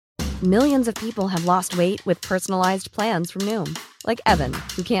Millions of people have lost weight with personalized plans from Noom. Like Evan,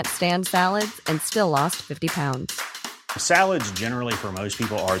 who can't stand salads and still lost 50 pounds. Salads generally for most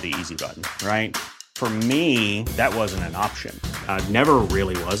people are the easy button, right? For me, that wasn't an option. I never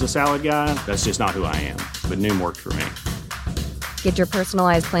really was a salad guy. That's just not who I am. But Noom worked for me. Get your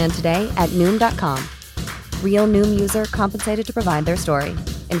personalized plan today at Noom.com. Real Noom user compensated to provide their story.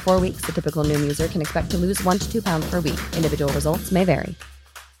 In 4 weeks, the typical Noom user can expect to lose 1 to 2 pounds per week. Individual results may vary.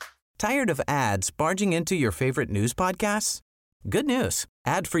 Tired of ads barging into your favorite news podcasts? Good news.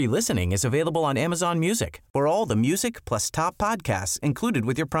 Ad-free listening is available on Amazon Music for all the music plus top podcasts included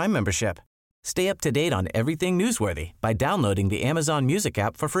with your Prime membership. Stay up to date on everything newsworthy by downloading the Amazon Music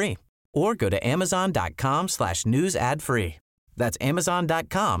app for free or go to amazon.com/news ad free. That's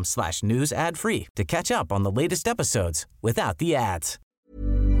amazon.com/news ad free to catch up on the latest episodes without the ads.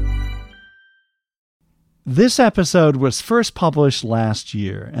 This episode was first published last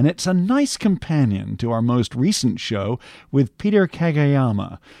year, and it's a nice companion to our most recent show with Peter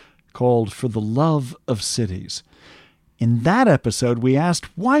Kageyama, called For the Love of Cities. In that episode, we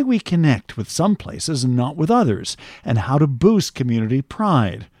asked why we connect with some places and not with others, and how to boost community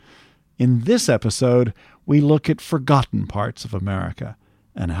pride. In this episode, we look at forgotten parts of America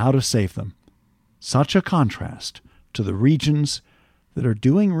and how to save them. Such a contrast to the regions that are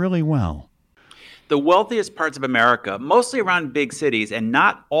doing really well. The wealthiest parts of America, mostly around big cities, and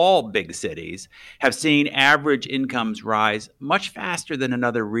not all big cities, have seen average incomes rise much faster than in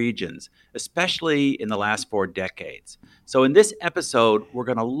other regions, especially in the last 4 decades. So in this episode, we're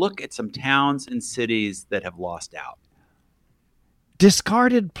going to look at some towns and cities that have lost out.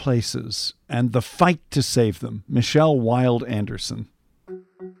 Discarded places and the fight to save them. Michelle Wilde Anderson.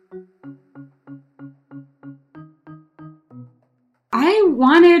 I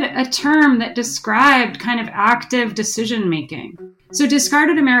wanted a term that described kind of active decision-making. So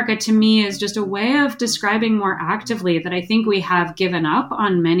discarded America to me is just a way of describing more actively that I think we have given up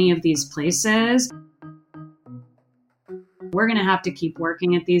on many of these places. We're going to have to keep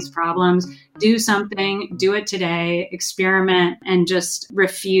working at these problems, do something, do it today, experiment, and just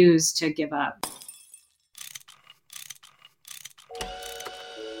refuse to give up.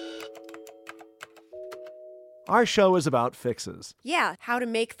 Our show is about fixes. Yeah, how to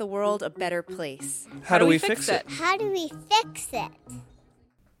make the world a better place. How do we fix it? How do we fix it?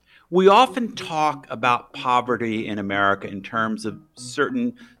 We often talk about poverty in America in terms of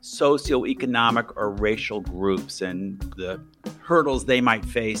certain socioeconomic or racial groups and the hurdles they might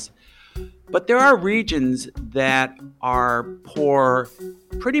face. But there are regions that are poor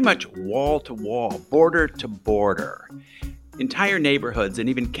pretty much wall to wall, border to border. Entire neighborhoods and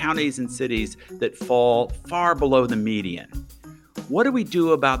even counties and cities that fall far below the median. What do we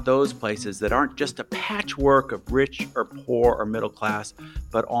do about those places that aren't just a patchwork of rich or poor or middle class,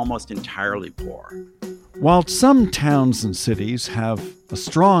 but almost entirely poor? While some towns and cities have a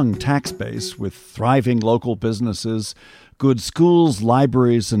strong tax base with thriving local businesses, good schools,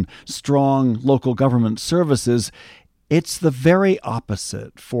 libraries, and strong local government services, it's the very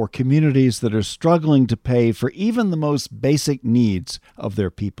opposite for communities that are struggling to pay for even the most basic needs of their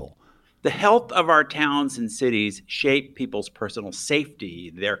people. The health of our towns and cities shape people's personal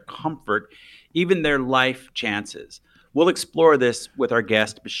safety, their comfort, even their life chances. We'll explore this with our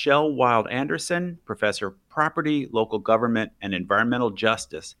guest, Michelle Wilde Anderson, professor of property, local government, and environmental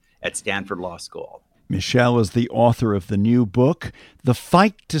justice at Stanford Law School. Michelle is the author of the new book, The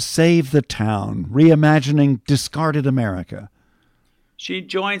Fight to Save the Town, Reimagining Discarded America. She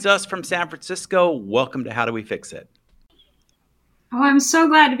joins us from San Francisco. Welcome to How Do We Fix It? Oh, I'm so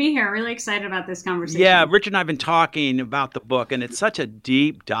glad to be here. Really excited about this conversation. Yeah, Richard and I have been talking about the book, and it's such a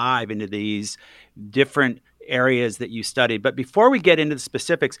deep dive into these different areas that you studied. But before we get into the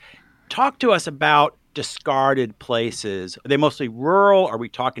specifics, talk to us about discarded places. Are they mostly rural? Are we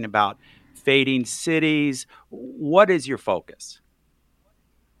talking about fading cities? What is your focus?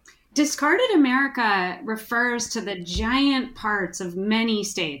 Discarded America refers to the giant parts of many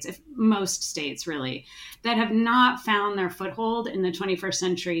states, if most states really, that have not found their foothold in the 21st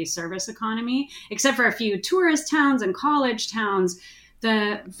century service economy, except for a few tourist towns and college towns.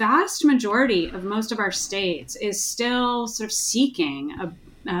 The vast majority of most of our states is still sort of seeking a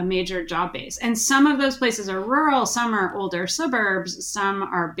major job base. And some of those places are rural, some are older suburbs, some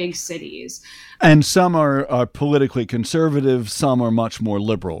are big cities. And some are politically conservative, some are much more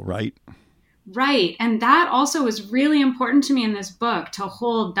liberal, right? Right. And that also was really important to me in this book, to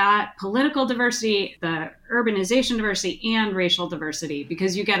hold that political diversity, the urbanization diversity, and racial diversity,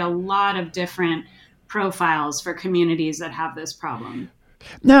 because you get a lot of different profiles for communities that have this problem.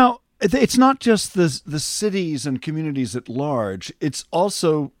 Now, It's not just the cities and communities at large. It's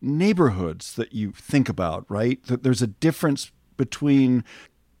also neighborhoods that you think about, right? That there's a difference between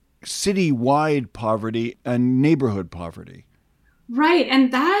city-wide poverty and neighborhood poverty. Right.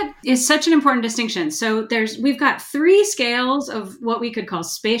 And that is such an important distinction. So we've got three scales of what we could call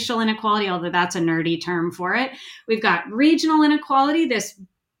spatial inequality, although that's a nerdy term for it. We've got regional inequality, this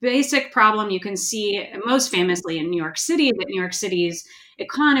basic problem you can see most famously in New York City, that New York City's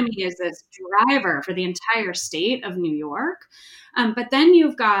economy is this driver for the entire state of New York. But then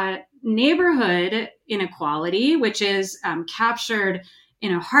you've got neighborhood inequality, which is captured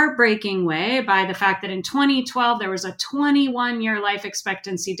in a heartbreaking way by the fact that in 2012, there was a 21-year life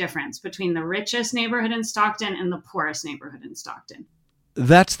expectancy difference between the richest neighborhood in Stockton and the poorest neighborhood in Stockton.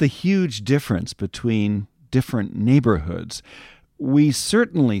 That's the huge difference between different neighborhoods. We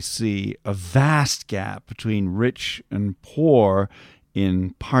certainly see a vast gap between rich and poor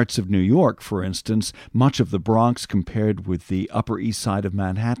in parts of New York, for instance, much of the Bronx compared with the Upper East Side of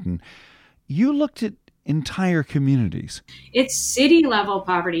Manhattan. You looked at entire communities. It's city level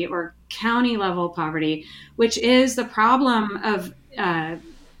poverty or county level poverty, which is the problem of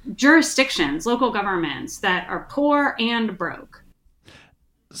jurisdictions, local governments that are poor and broke.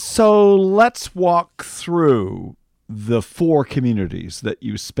 So let's walk through the 4 communities that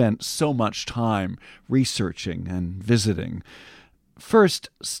you spent so much time researching and visiting. First,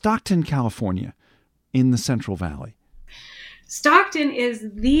 Stockton, California, in the Central Valley. Stockton is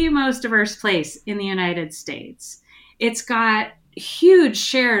the most diverse place in the United States. It's got huge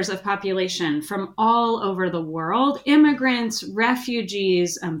shares of population from all over the world, immigrants,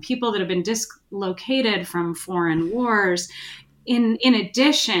 refugees, people that have been dislocated from foreign wars, in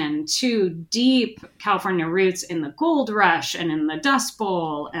addition to deep California roots in the gold rush and in the Dust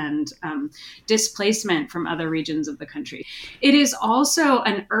Bowl and displacement from other regions of the country. It is also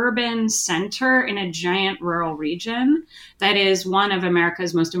an urban center in a giant rural region that is one of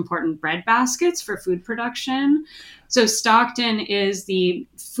America's most important breadbaskets for food production. So Stockton is the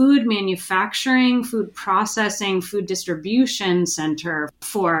food manufacturing, food processing, food distribution center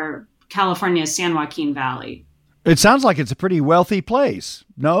for California's San Joaquin Valley. It sounds like it's a pretty wealthy place,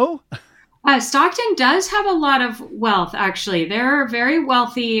 no? Stockton does have a lot of wealth, actually. There are very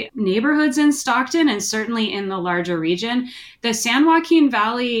wealthy neighborhoods in Stockton and certainly in the larger region. The San Joaquin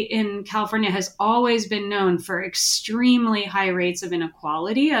Valley in California has always been known for extremely high rates of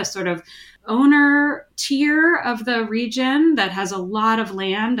inequality, a sort of owner tier of the region that has a lot of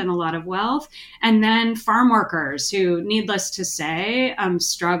land and a lot of wealth, and then farm workers who, needless to say,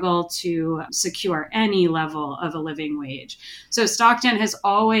 struggle to secure any level of a living wage. So Stockton has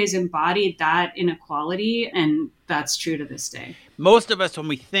always embodied that inequality, and that's true to this day. Most of us, when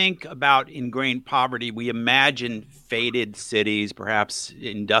we think about ingrained poverty, we imagine faded cities, perhaps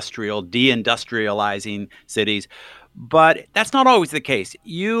deindustrializing cities. But that's not always the case.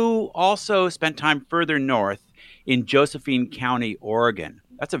 You also spent time further north in Josephine County, Oregon.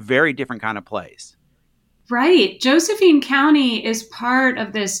 That's a very different kind of place. Right. Josephine County is part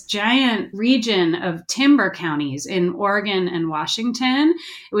of this giant region of timber counties in Oregon and Washington.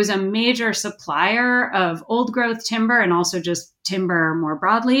 It was a major supplier of old growth timber and also just timber more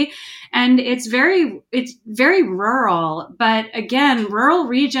broadly. And it's very rural, but again, rural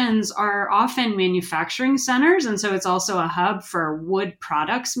regions are often manufacturing centers. And so it's also a hub for wood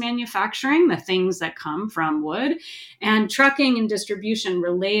products manufacturing, the things that come from wood, and trucking and distribution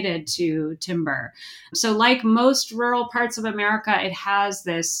related to timber. So like most rural parts of America, it has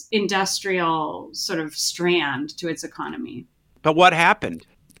this industrial sort of strand to its economy. But what happened?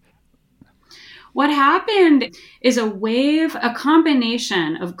 What happened is a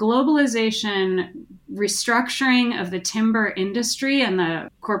combination of globalization, restructuring of the timber industry and the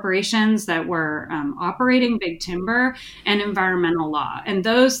corporations that were operating big timber, and environmental law. And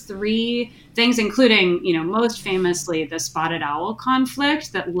those three things, including, most famously the spotted owl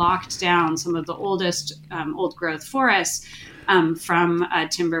conflict that locked down some of the oldest old growth forests from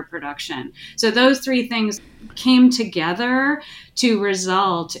timber production. So those three things came together to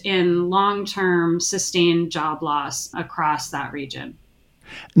result in long-term sustained job loss across that region.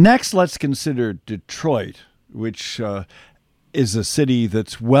 Next, let's consider Detroit, which is a city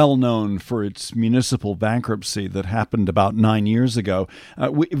that's well known for its municipal bankruptcy that happened about 9 years ago.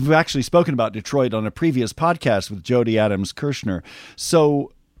 We've actually spoken about Detroit on a previous podcast with Jody Adams-Kirshner.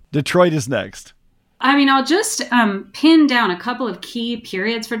 So Detroit is next. I'll just pin down a couple of key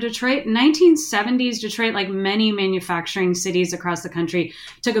periods for Detroit. 1970s, Detroit, like many manufacturing cities across the country,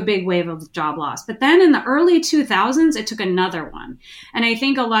 took a big wave of job loss. But then in the early 2000s, it took another one. And I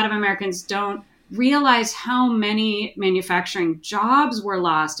think a lot of Americans don't realized how many manufacturing jobs were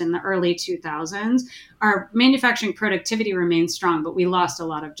lost in the early 2000s. Our manufacturing productivity remained strong, but we lost a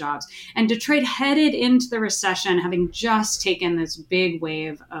lot of jobs. And Detroit headed into the recession having just taken this big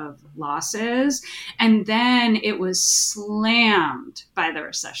wave of losses. And then it was slammed by the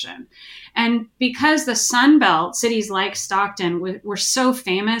recession. And because the Sun Belt, cities like Stockton, were so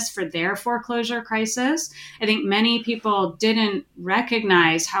famous for their foreclosure crisis, I think many people didn't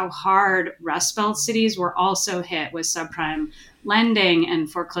recognize how hard Rust Belt cities were also hit with subprime lending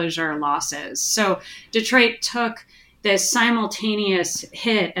and foreclosure losses. So Detroit took this simultaneous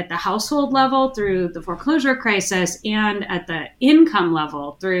hit at the household level through the foreclosure crisis and at the income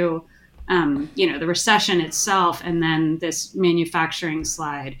level through the recession itself, and then this manufacturing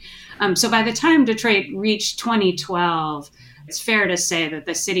slide. So by the time Detroit reached 2012, it's fair to say that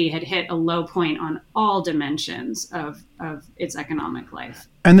the city had hit a low point on all dimensions of its economic life.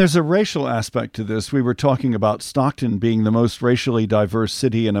 And there's a racial aspect to this. We were talking about Stockton being the most racially diverse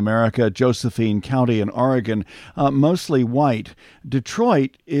city in America, Josephine County in Oregon, mostly white.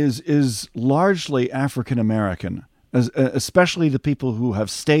 Detroit is largely African American, especially the people who have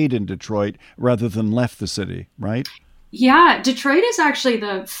stayed in Detroit rather than left the city, right? Yeah, Detroit is actually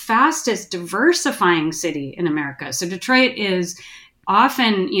the fastest diversifying city in America. So Detroit is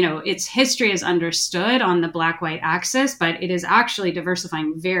often, its history is understood on the black-white axis, but it is actually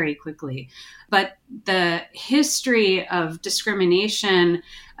diversifying very quickly. But the history of discrimination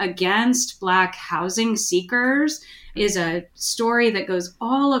against Black housing seekers is a story that goes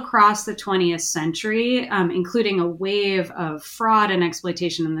all across the 20th century, including a wave of fraud and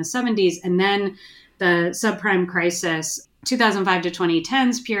exploitation in the 70s, and then the subprime crisis, 2005 to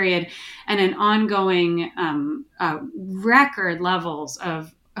 2010s period, and an ongoing record levels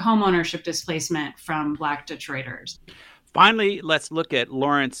of homeownership displacement from Black Detroiters. Finally, let's look at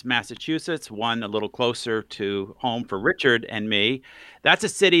Lawrence, Massachusetts, one a little closer to home for Richard and me. That's a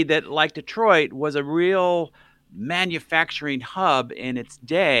city that, like Detroit, was a real manufacturing hub in its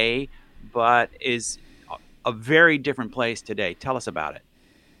day, but is a very different place today. Tell us about it.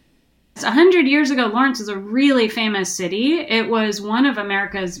 100 years ago, Lawrence was a really famous city. It was one of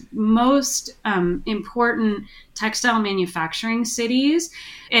America's most important textile manufacturing cities,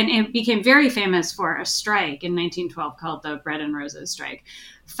 and it became very famous for a strike in 1912 called the Bread and Roses Strike.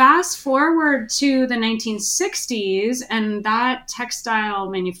 Fast forward to the 1960s, and that textile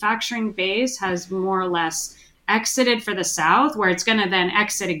manufacturing base has more or less exited for the South, where it's going to then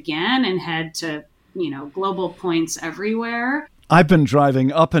exit again and head to, global points everywhere. I've been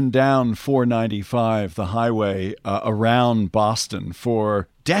driving up and down 495, the highway around Boston, for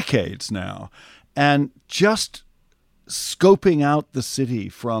decades now, and just scoping out the city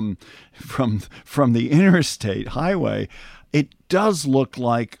from the interstate highway, it does look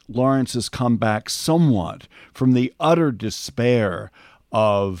like Lawrence has come back somewhat from the utter despair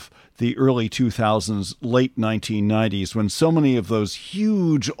of the early 2000s, late 1990s, when so many of those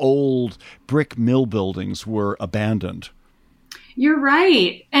huge old brick mill buildings were abandoned. You're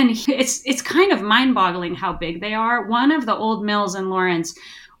right. And it's kind of mind-boggling how big they are. One of the old mills in Lawrence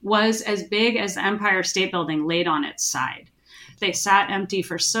was as big as the Empire State Building laid on its side. They sat empty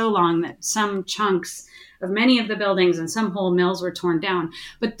for so long that some chunks of many of the buildings and some whole mills were torn down.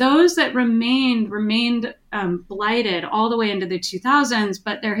 But those that remained blighted all the way into the 2000s.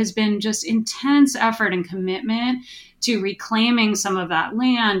 But there has been just intense effort and commitment to reclaiming some of that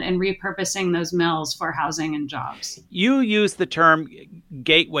land and repurposing those mills for housing and jobs. You use the term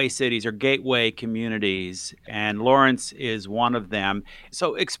gateway cities or gateway communities, and Lawrence is one of them.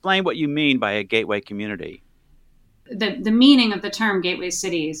 So explain what you mean by a gateway community. The meaning of the term gateway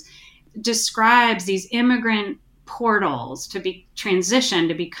cities describes these immigrant portals to be transitioned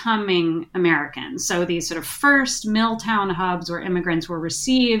to becoming Americans. So these sort of first mill town hubs where immigrants were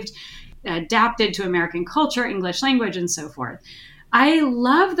received, adapted to American culture, English language, and so forth. I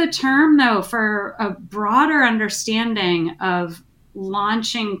love the term, though, for a broader understanding of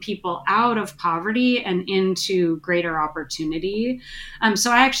launching people out of poverty and into greater opportunity.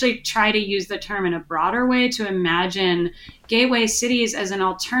 So I actually try to use the term in a broader way to imagine gateway cities as an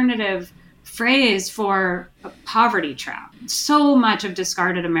alternative phrase for a poverty trap. So much of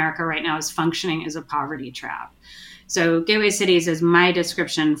discarded America right now is functioning as a poverty trap. So gateway cities is my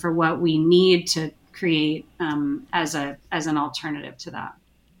description for what we need to create as an alternative to that.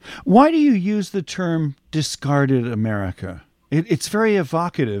 Why do you use the term discarded America? It's very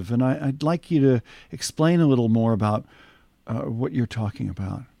evocative, and I'd like you to explain a little more about what you're talking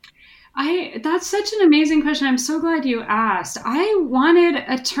about. That's such an amazing question. I'm so glad you asked. I wanted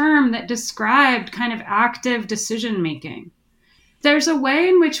a term that described kind of active decision making. There's a way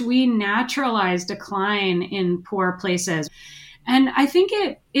in which we naturalize decline in poor places. And I think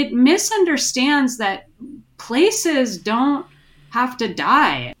it misunderstands that places don't have to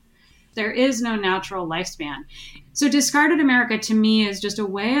die. There is no natural lifespan. So discarded America to me is just a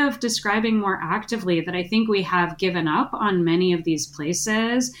way of describing more actively that I think we have given up on many of these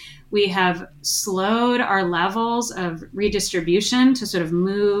places. We have slowed our levels of redistribution to sort of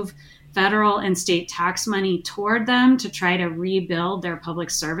move federal and state tax money toward them to try to rebuild their public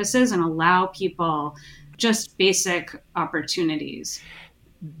services and allow people just basic opportunities.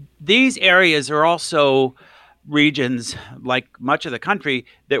 These areas are also regions, like much of the country,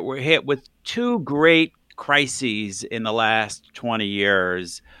 that were hit with two great crises in the last 20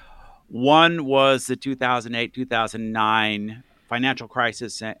 years. One was the 2008-2009 financial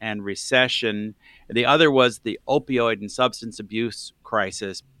crisis and recession. The other was the opioid and substance abuse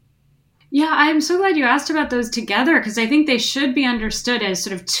crisis. Yeah, I'm so glad you asked about those together, because I think they should be understood as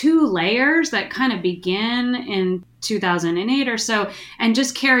sort of two layers that kind of begin in 2008 or so and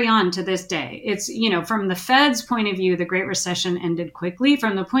just carry on to this day. It's, from the Fed's point of view, the Great Recession ended quickly.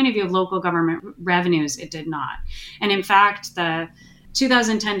 From the point of view of local government revenues, it did not. And in fact, the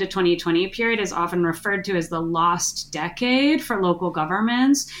 2010 to 2020 period is often referred to as the lost decade for local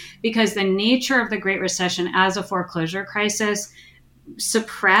governments, because the nature of the Great Recession as a foreclosure crisis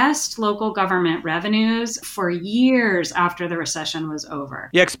suppressed local government revenues for years after the recession was over.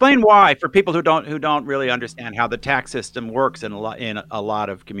 Yeah, explain why for people who don't really understand how the tax system works in a lot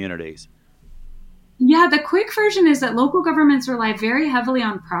of communities. Yeah, the quick version is that local governments rely very heavily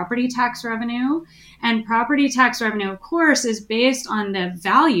on property tax revenue, and property tax revenue, of course, is based on the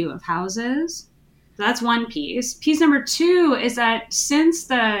value of houses. So that's one piece. Piece number two is that since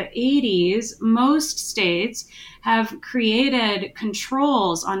the 80s, most states have created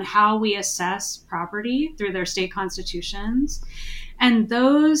controls on how we assess property through their state constitutions. And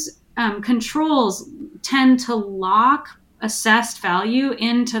those controls tend to lock assessed value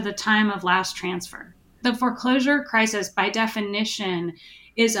into the time of last transfer. The foreclosure crisis, by definition,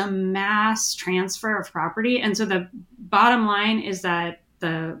 is a mass transfer of property. And so the bottom line is that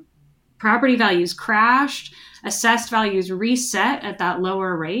the property values crashed, assessed values reset at that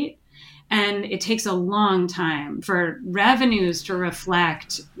lower rate, and it takes a long time for revenues to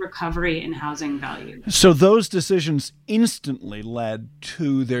reflect recovery in housing value. So those decisions instantly led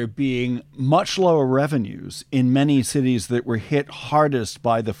to there being much lower revenues in many cities that were hit hardest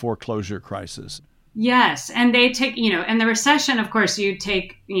by the foreclosure crisis. Yes. And they take, and the recession, of course, you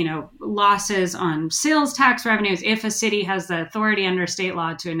take, losses on sales tax revenues. If a city has the authority under state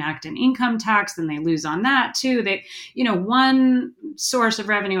law to enact an income tax, then they lose on that too. They, one source of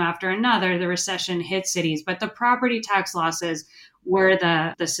revenue after another, the recession hit cities, but the property tax losses were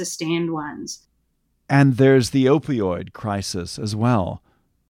the sustained ones. And there's the opioid crisis as well.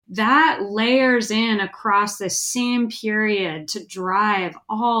 That layers in across the same period to drive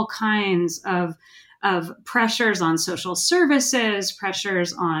all kinds of pressures on social services,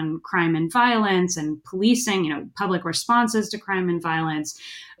 pressures on crime and violence and policing, public responses to crime and violence,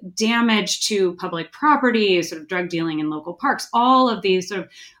 damage to public property, sort of drug dealing in local parks, all of these sort of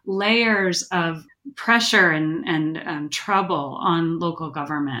layers of pressure and trouble on local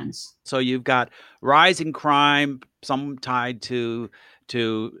governments. So you've got rising crime, some tied to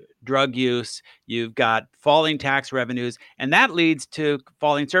drug use, you've got falling tax revenues, and that leads to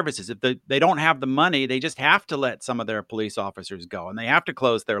falling services. If they don't have the money, they just have to let some of their police officers go, and they have to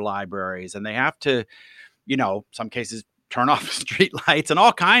close their libraries, and they have to, some cases turn off street lights and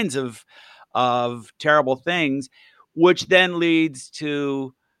all kinds of terrible things, which then leads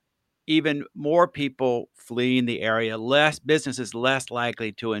to even more people fleeing the area, less businesses less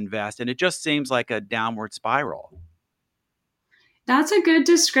likely to invest, and it just seems like a downward spiral. That's a good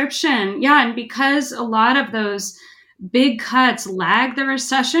description. Yeah. And because a lot of those big cuts lag the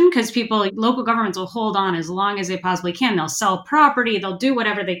recession, because local governments will hold on as long as they possibly can. They'll sell property. They'll do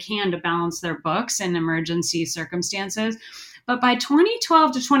whatever they can to balance their books in emergency circumstances. But by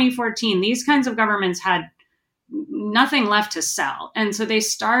 2012 to 2014, these kinds of governments had nothing left to sell. And so they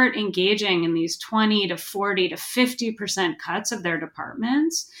start engaging in these 20 to 40 to 50% cuts of their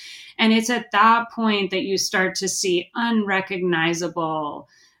departments. And it's at that point that you start to see unrecognizable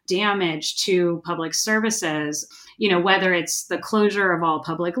damage to public services, whether it's the closure of all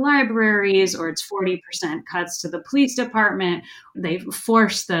public libraries or it's 40% cuts to the police department. They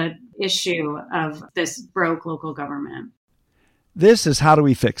force the issue of this broke local government. This is How Do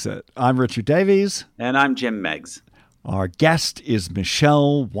We Fix It? I'm Richard Davies. And I'm Jim Meigs. Our guest is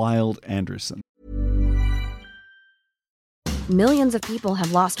Michelle Wilde Anderson. Millions of people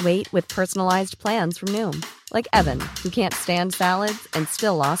have lost weight with personalized plans from Noom, Like Evan, who can't stand salads and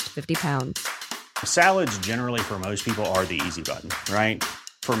still lost 50 pounds. Salads generally for most people are the easy button, right?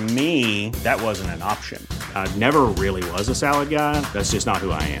 For me, that wasn't an option. I never really was a salad guy. That's just not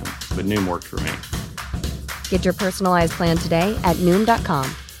who I am. But Noom worked for me. Get your personalized plan today at Noom.com.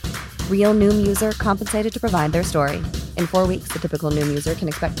 Real Noom user compensated to provide their story. In 4 weeks, the typical Noom user can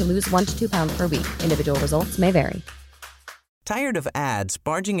expect to lose 1 to 2 pounds per week. Individual results may vary. Tired of ads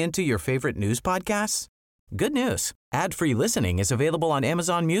barging into your favorite news podcasts? Good news. Ad-free listening is available on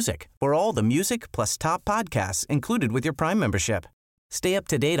Amazon Music for all the music plus top podcasts included with your Prime membership. Stay up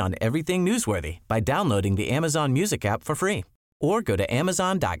to date on everything newsworthy by downloading the Amazon Music app for free or go to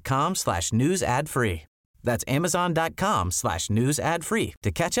amazon.com/news ad free. That's amazon.com/news ad free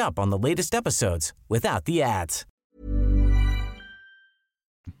to catch up on the latest episodes without the ads.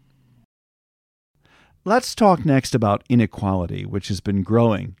 Let's talk next about inequality, which has been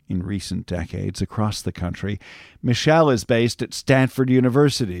growing in recent decades across the country. Michelle is based at Stanford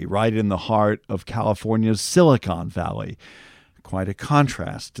University, right in the heart of California's Silicon Valley. Quite a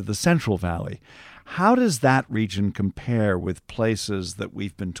contrast to the Central Valley. How does that region compare with places that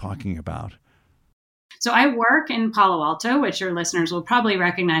we've been talking about? So I work in Palo Alto, which your listeners will probably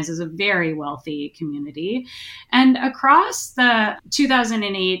recognize as a very wealthy community. And across the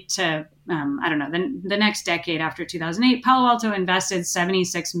 2008 to, the next decade after 2008, Palo Alto invested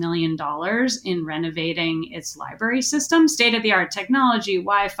 $76 million in renovating its library system, state-of-the-art technology,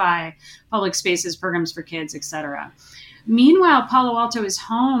 Wi-Fi, public spaces, programs for kids, et cetera. Meanwhile, Palo Alto is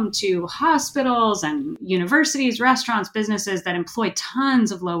home to hospitals and universities, restaurants, businesses that employ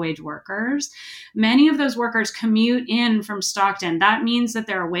tons of low-wage workers. Many of those workers commute in from Stockton. That means that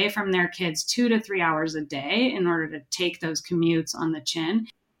they're away from their kids 2 to 3 hours a day in order to take those commutes on the chin.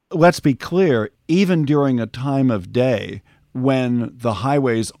 Let's be clear, even during a time of day when the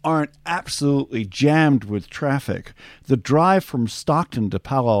highways aren't absolutely jammed with traffic, the drive from Stockton to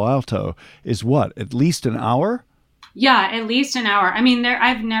Palo Alto is what, at least an hour? Yeah, at least an hour. I mean,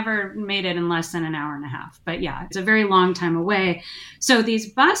 I've never made it in less than an hour and a half. But yeah, it's a very long time away. So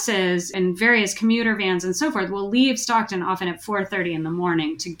these buses and various commuter vans and so forth will leave Stockton often at 4:30 in the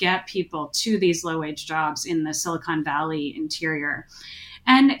morning to get people to these low-wage jobs in the Silicon Valley interior.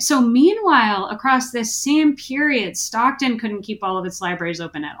 And so meanwhile, across this same period, Stockton couldn't keep all of its libraries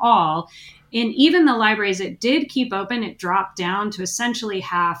open at all. In even the libraries it did keep open, it dropped down to essentially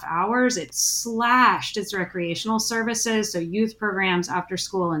half hours. It slashed its recreational services, so youth programs, after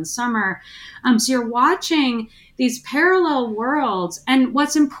school and summer. So you're watching these parallel worlds. And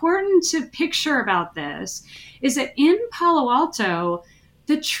what's important to picture about this is that in Palo Alto,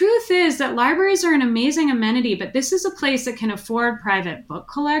 the truth is that libraries are an amazing amenity, but this is a place that can afford private book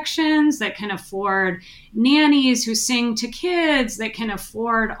collections, that can afford nannies who sing to kids, that can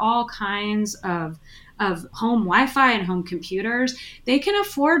afford all kinds of home Wi-Fi and home computers. They can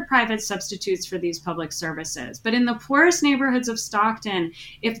afford private substitutes for these public services. But in the poorest neighborhoods of Stockton,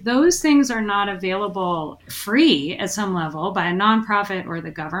 if those things are not available free at some level by a nonprofit or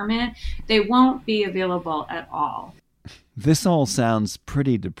the government, they won't be available at all. This all sounds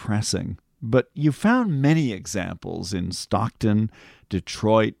pretty depressing, but you found many examples in Stockton,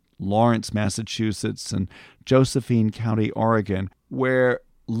 Detroit, Lawrence, Massachusetts, and Josephine County, Oregon, where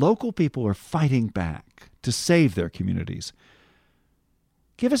local people are fighting back to save their communities.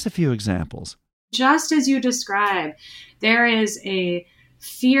 Give us a few examples. Just as you described, there is a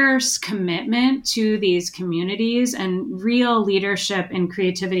fierce commitment to these communities and real leadership and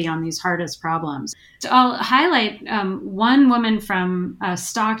creativity on these hardest problems. So I'll highlight one woman from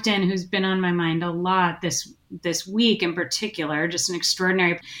Stockton who's been on my mind a lot this week in particular, just an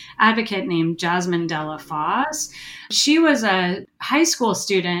extraordinary advocate named Jasmine Della Foz. She was a high school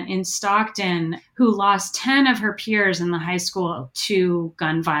student in Stockton who lost 10 of her peers in the high school to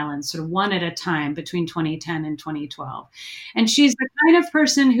gun violence, sort of one at a time between 2010 and 2012. And she's the kind of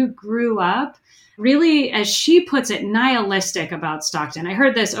person who grew up really, as she puts it, nihilistic about Stockton. I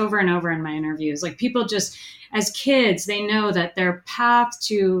heard this over and over in my interviews. Like, people just, as kids, they know that their path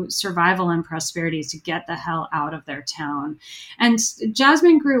to survival and prosperity is to get the hell out of their town. And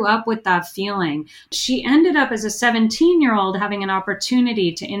Jasmine grew up with that feeling. She ended up as a 17-year-old having an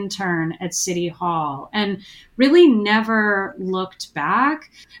opportunity to intern at City Hall and really never looked back.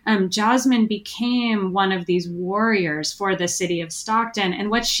 Jasmine became one of these warriors for the city of Stockton. And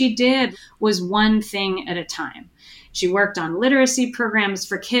what she did was one thing at a time. She worked on literacy programs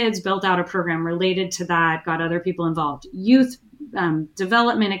for kids, built out a program related to that, got other people involved. Youth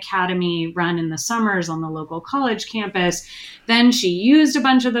development academy run in the summers on the local college campus. Then she used a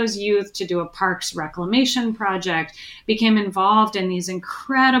bunch of those youth to do a parks reclamation project, became involved in these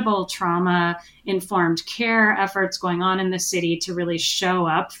incredible trauma-informed care efforts going on in the city to really show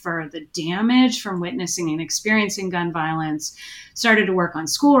up for the damage from witnessing and experiencing gun violence, started to work on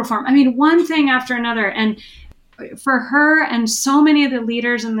school reform. I mean, one thing after another. And for her and so many of the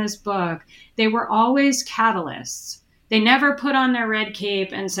leaders in this book, they were always catalysts. They never put on their red cape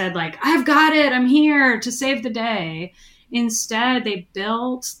and said, like, I've got it, I'm here to save the day. Instead, they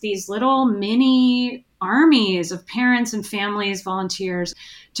built these little mini armies of parents and families, volunteers,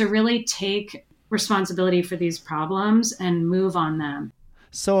 to really take responsibility for these problems and move on them.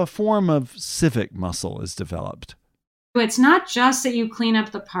 So a form of civic muscle is developed. It's not just that you clean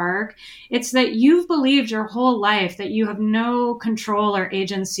up the park. It's that you've believed your whole life that you have no control or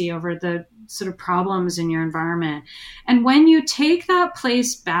agency over the sort of problems in your environment. And when you take that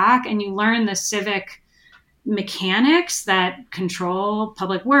place back and you learn the civic mechanics that control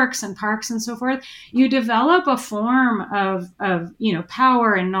public works and parks and so forth, you develop a form of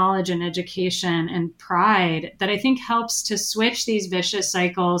power and knowledge and education and pride that I think helps to switch these vicious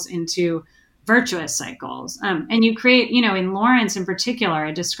cycles into virtuous cycles. And you create, in Lawrence in particular,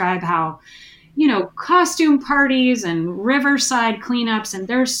 I describe how, costume parties and riverside cleanups, and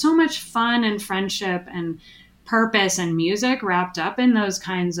there's so much fun and friendship and purpose and music wrapped up in those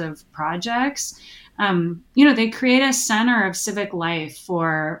kinds of projects. They create a center of civic life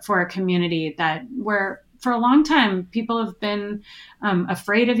for a community where for a long time, people have been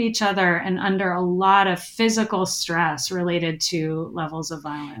afraid of each other and under a lot of physical stress related to levels of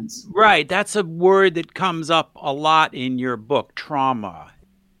violence. Right. That's a word that comes up a lot in your book, trauma.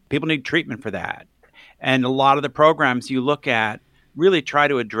 People need treatment for that. And a lot of the programs you look at really try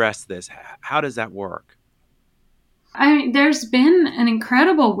to address this. How does that work? I mean, there's been an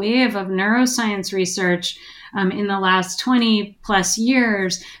incredible wave of neuroscience research in the last 20 plus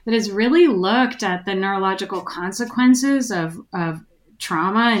years that has really looked at the neurological consequences of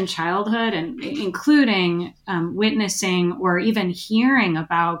trauma in childhood, and including witnessing or even hearing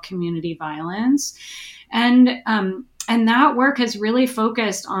about community violence. And that work has really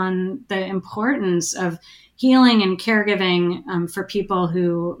focused on the importance of healing and caregiving for people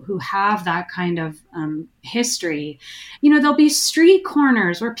who have that kind of history. There'll be street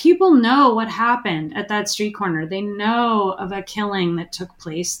corners where people know what happened at that street corner. They know of a killing that took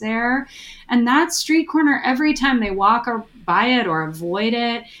place there. And that street corner, every time they walk or by it or avoid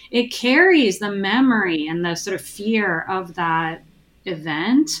it, it carries the memory and the sort of fear of that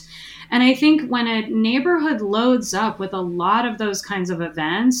event. And I think when a neighborhood loads up with a lot of those kinds of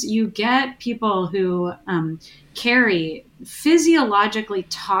events, you get people who carry physiologically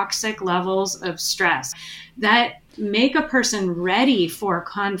toxic levels of stress that make a person ready for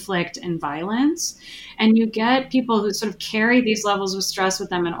conflict and violence. And you get people who sort of carry these levels of stress with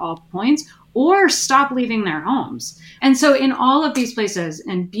them at all points, or stop leaving their homes. And so in all of these places,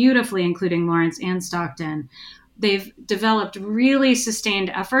 and beautifully including Lawrence and Stockton, they've developed really sustained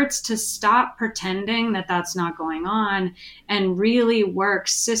efforts to stop pretending that that's not going on and really work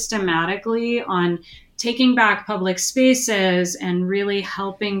systematically on taking back public spaces and really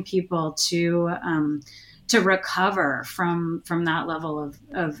helping people to recover from that level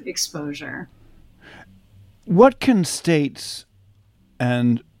of exposure. What can states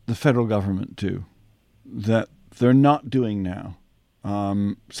and the federal government do that they're not doing now?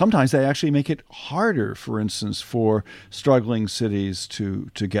 Sometimes they actually make it harder, for instance, for struggling cities to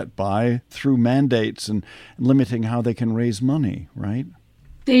get by through mandates and limiting how they can raise money, right?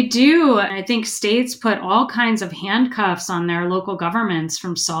 They do. I think states put all kinds of handcuffs on their local governments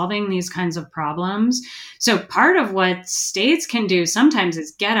from solving these kinds of problems. So part of what states can do sometimes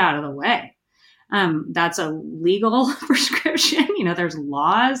is get out of the way. That's a legal prescription. There's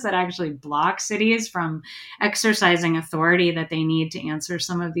laws that actually block cities from exercising authority that they need to answer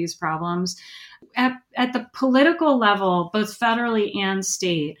some of these problems. At the political level, both federally and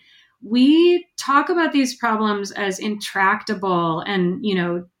state, we talk about these problems as intractable and,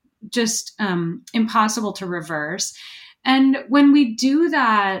 just impossible to reverse. And when we do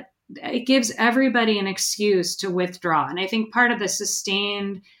that, it gives everybody an excuse to withdraw. And I think part of the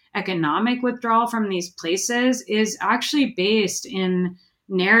sustained economic withdrawal from these places is actually based in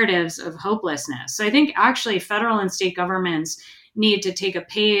narratives of hopelessness. So I think actually federal and state governments need to take a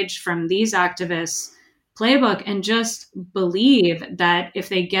page from these activists' playbook and just believe that if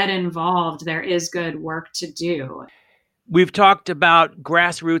they get involved, there is good work to do. We've talked about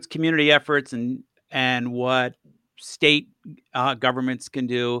grassroots community efforts and what state governments can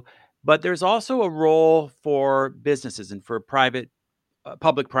do. But there's also a role for businesses and for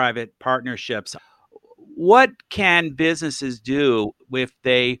public-private partnerships. What can businesses do if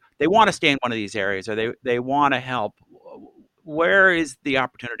they want to stay in one of these areas, or they want to help? Where is the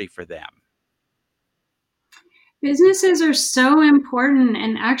opportunity for them? Businesses are so important,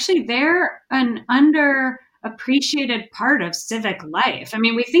 and actually they're an underappreciated part of civic life. I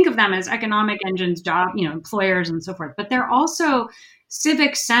mean, we think of them as economic engines, employers and so forth, but they're also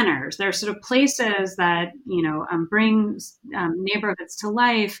civic centers. They're sort of places that, bring neighborhoods to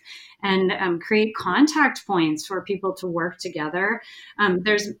life and create contact points for people to work together.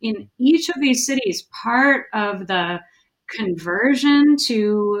 There's in each of these cities, part of the conversion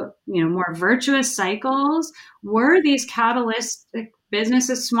to more virtuous cycles were these catalytic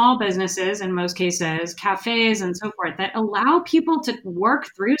businesses, small businesses in most cases, cafes and so forth, that allow people to work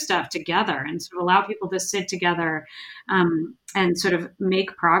through stuff together and sort of allow people to sit together and sort of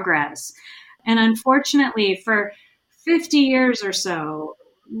make progress. And unfortunately, for 50 years or so,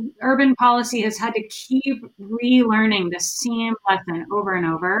 urban policy has had to keep relearning the same lesson over and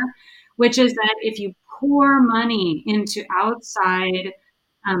over, which is that if you pour money into outside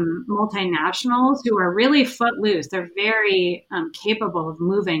multinationals who are really footloose, they're very capable of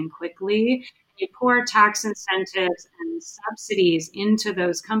moving quickly. You pour tax incentives and subsidies into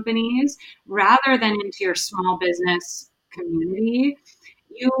those companies rather than into your small business community,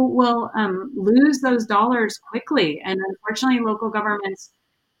 you will lose those dollars quickly. And unfortunately, local governments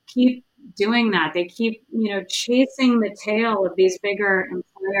keep doing that. They keep, chasing the tail of these bigger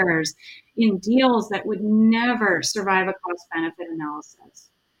employers in deals that would never survive a cost benefit analysis.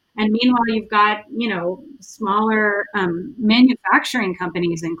 And meanwhile, you've got, smaller manufacturing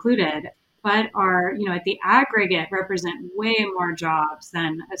companies included, but are, at the aggregate represent way more jobs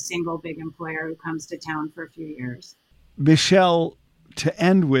than a single big employer who comes to town for a few years. Michelle, to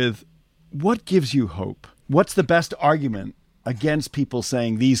end with, what gives you hope? What's the best argument against people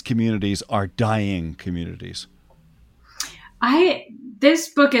saying these communities are dying communities? This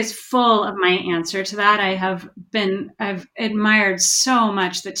book is full of my answer to that. I've admired so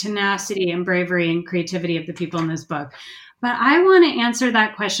much the tenacity and bravery and creativity of the people in this book. But I want to answer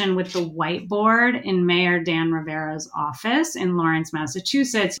that question with the whiteboard in Mayor Dan Rivera's office in Lawrence,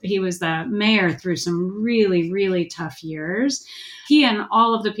 Massachusetts. He was the mayor through some really, really tough years. He and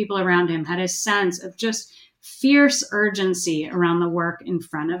all of the people around him had a sense of just fierce urgency around the work in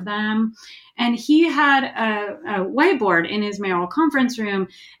front of them. And he had a whiteboard in his mayoral conference room.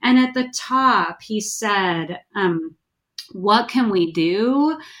 And at the top, he said, what can we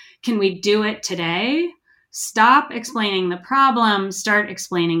do? Can we do it today? Stop explaining the problem, start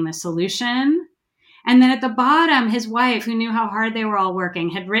explaining the solution. And then at the bottom, his wife, who knew how hard they were all working,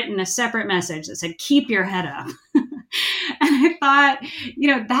 had written a separate message that said, keep your head up. And I thought,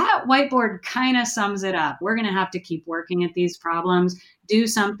 that whiteboard kind of sums it up. We're going to have to keep working at these problems, do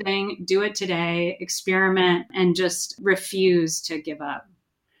something, do it today, experiment, and just refuse to give up.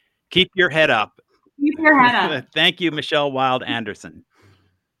 Keep your head up. Keep your head up. Thank you, Michelle Wilde Anderson.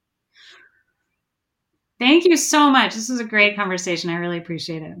 Thank you so much. This was a great conversation. I really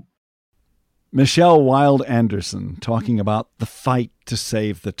appreciate it. Michelle Wilde Anderson talking about The Fight to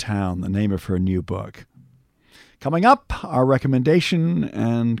Save the Town, the name of her new book. Coming up, our recommendation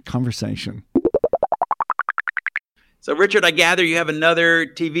and conversation. So, Richard, I gather you have another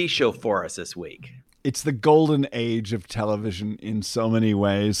TV show for us this week. It's the golden age of television in so many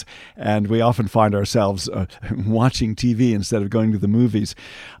ways, and we often find ourselves watching TV instead of going to the movies.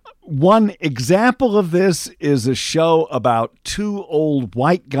 One example of this is a show about two old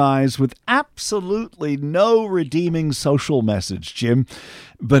white guys with absolutely no redeeming social message, Jim.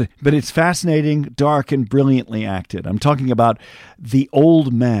 But it's fascinating, dark, and brilliantly acted. I'm talking about The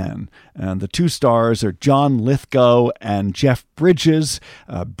Old Man. And the two stars are John Lithgow and Jeff Bridges.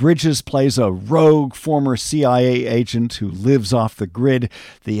 Bridges plays a rogue former CIA agent who lives off the grid.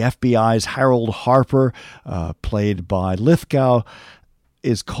 The FBI's Harold Harper, played by Lithgow,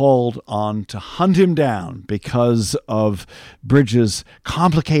 is called on to hunt him down because of Bridges'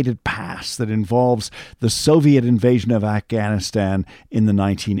 complicated past that involves the Soviet invasion of Afghanistan in the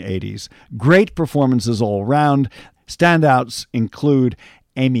 1980s. Great performances all around. Standouts include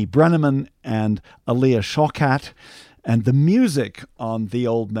Amy Brenneman and Aliyah Shawkat. And the music on The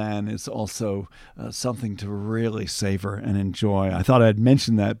Old Man is also something to really savor and enjoy. I thought I'd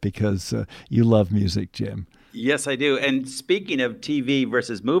mention that because you love music, Jim. Yes, I do. And speaking of TV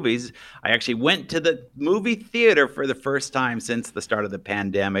versus movies, I actually went to the movie theater for the first time since the start of the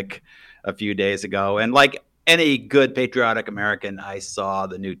pandemic a few days ago. And like any good patriotic American, I saw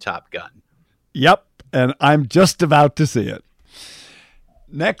the new Top Gun. Yep, and I'm just about to see it.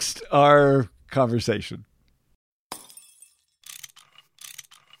 Next, our conversation.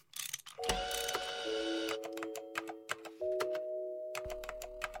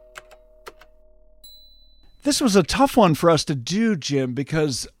 This was a tough one for us to do, Jim,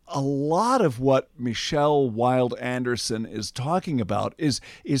 because a lot of what Michelle Wilde Anderson is talking about is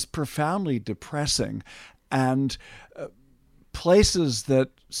profoundly depressing, and places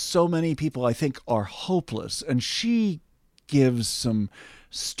that so many people, I think, are hopeless. And she gives some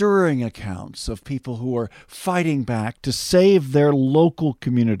stirring accounts of people who are fighting back to save their local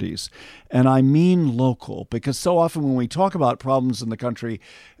communities. And I mean local, because so often when we talk about problems in the country,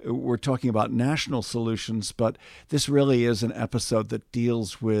 we're talking about national solutions, but this really is an episode that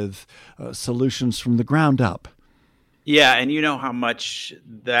deals with solutions from the ground up. Yeah, and you know how much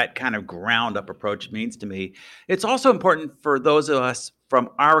that kind of ground up approach means to me. It's also important for those of us from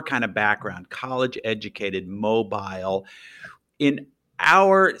our kind of background, college educated, mobile. In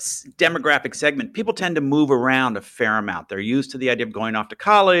our demographic segment, people tend to move around a fair amount. They're used to the idea of going off to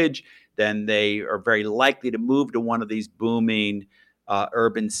college. Then they are very likely to move to one of these booming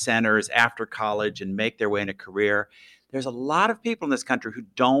urban centers after college and make their way in a career. There's a lot of people in this country who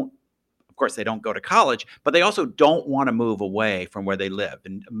don't, of course, they don't go to college, but they also don't want to move away from where they live.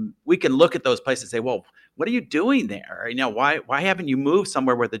 And we can look at those places and say, well, what are you doing there? You know, why haven't you moved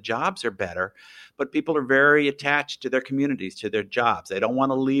somewhere where the jobs are better? But people are very attached to their communities, to their jobs. They don't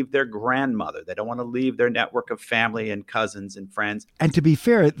want to leave their grandmother. They don't want to leave their network of family and cousins and friends. And to be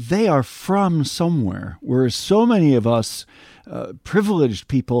fair, they are from somewhere, whereas so many of us privileged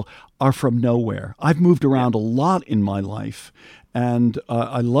people are from nowhere. I've moved around a lot in my life, and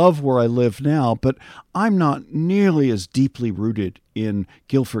I love where I live now, but I'm not nearly as deeply rooted in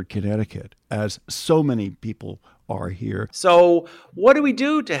Guilford, Connecticut, as so many people are here. So what do we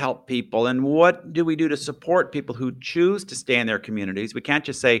do to help people, and what do we do to support people who choose to stay in their communities? We can't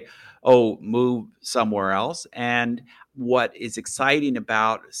just say, oh, move somewhere else. And what is exciting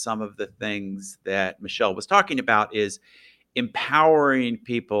about some of the things that Michelle was talking about is empowering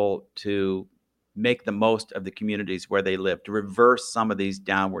people to make the most of the communities where they live, to reverse some of these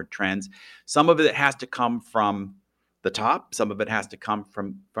downward trends. Some of it has to come from the top. Some of it has to come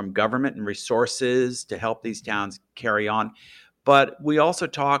from government and resources to help these towns carry on. But we also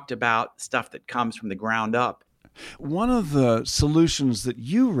talked about stuff that comes from the ground up. One of the solutions that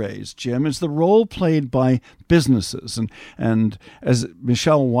you raised, Jim, is the role played by businesses. And as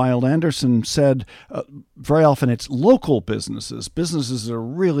Michelle Wilde Anderson said, very often it's local businesses that are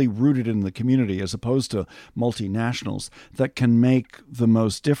really rooted in the community as opposed to multinationals that can make the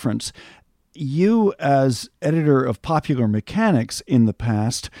most difference. You, as editor of Popular Mechanics in the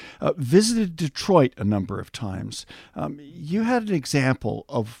past, visited Detroit a number of times. You had an example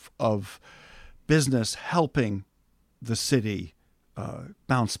of business helping the city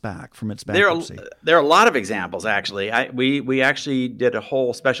bounce back from its bankruptcy. There are a lot of examples, actually. We actually did a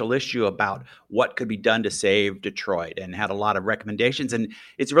whole special issue about what could be done to save Detroit and had a lot of recommendations. And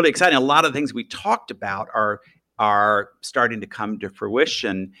it's really exciting. A lot of the things we talked about are starting to come to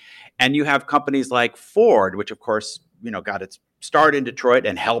fruition. And you have companies like Ford, which, of course, got its start in Detroit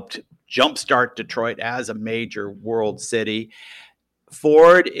and helped jumpstart Detroit as a major world city.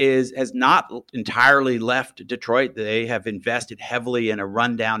 Ford has not entirely left Detroit. They have invested heavily in a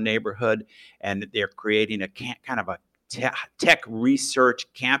rundown neighborhood, and they're creating a kind of a tech research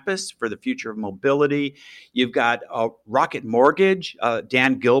campus for the future of mobility. You've got Rocket Mortgage.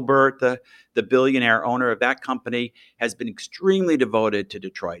 Dan Gilbert, the billionaire owner of that company, has been extremely devoted to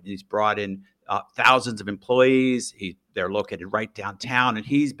Detroit. He's brought in thousands of employees. They're located right downtown, and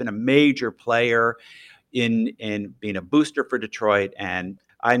he's been a major player in being a booster for Detroit. And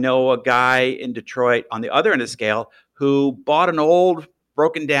I know a guy in Detroit on the other end of the scale who bought an old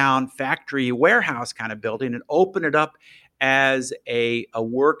broken down factory warehouse kind of building and opened it up as a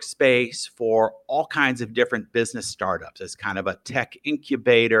workspace for all kinds of different business startups, as kind of a tech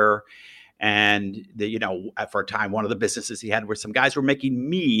incubator. And for a time, one of the businesses he had were some guys were making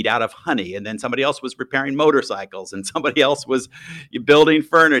mead out of honey, and then somebody else was repairing motorcycles, and somebody else was building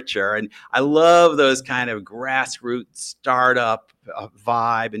furniture. And I love those kind of grassroots startup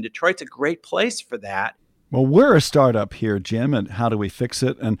vibe, and Detroit's a great place for that. Well, we're a startup here, Jim, and How Do We Fix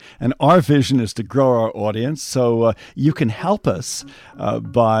It? And our vision is to grow our audience. So you can help us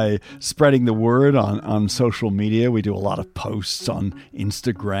by spreading the word on social media. We do a lot of posts on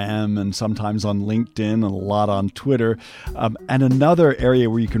Instagram and sometimes on LinkedIn and a lot on Twitter. And another area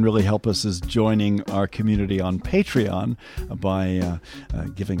where you can really help us is joining our community on Patreon by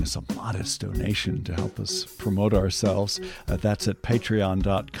giving us a modest donation to help us promote ourselves. That's at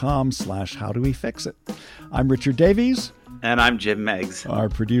patreon.com/howdowefixit. I'm Richard Davies. And I'm Jim Meggs. Our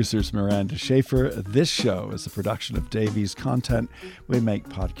producer's Miranda Schaefer. This show is a production of Davies Content. We make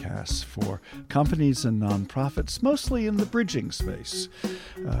podcasts for companies and nonprofits, mostly in the bridging space.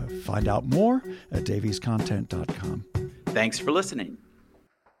 Find out more at daviescontent.com. Thanks for listening.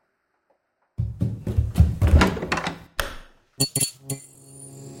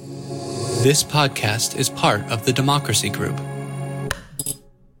 This podcast is part of the Democracy Group.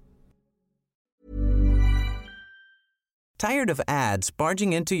 Tired of ads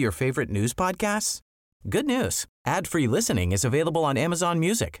barging into your favorite news podcasts? Good news. Ad-free listening is available on Amazon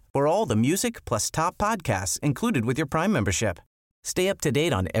Music for all the music plus top podcasts included with your Prime membership. Stay up to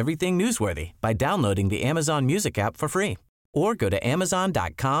date on everything newsworthy by downloading the Amazon Music app for free or go to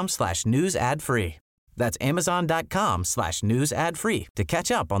amazon.com/news ad free. That's amazon.com/news ad free to catch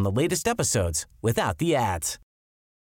up on the latest episodes without the ads.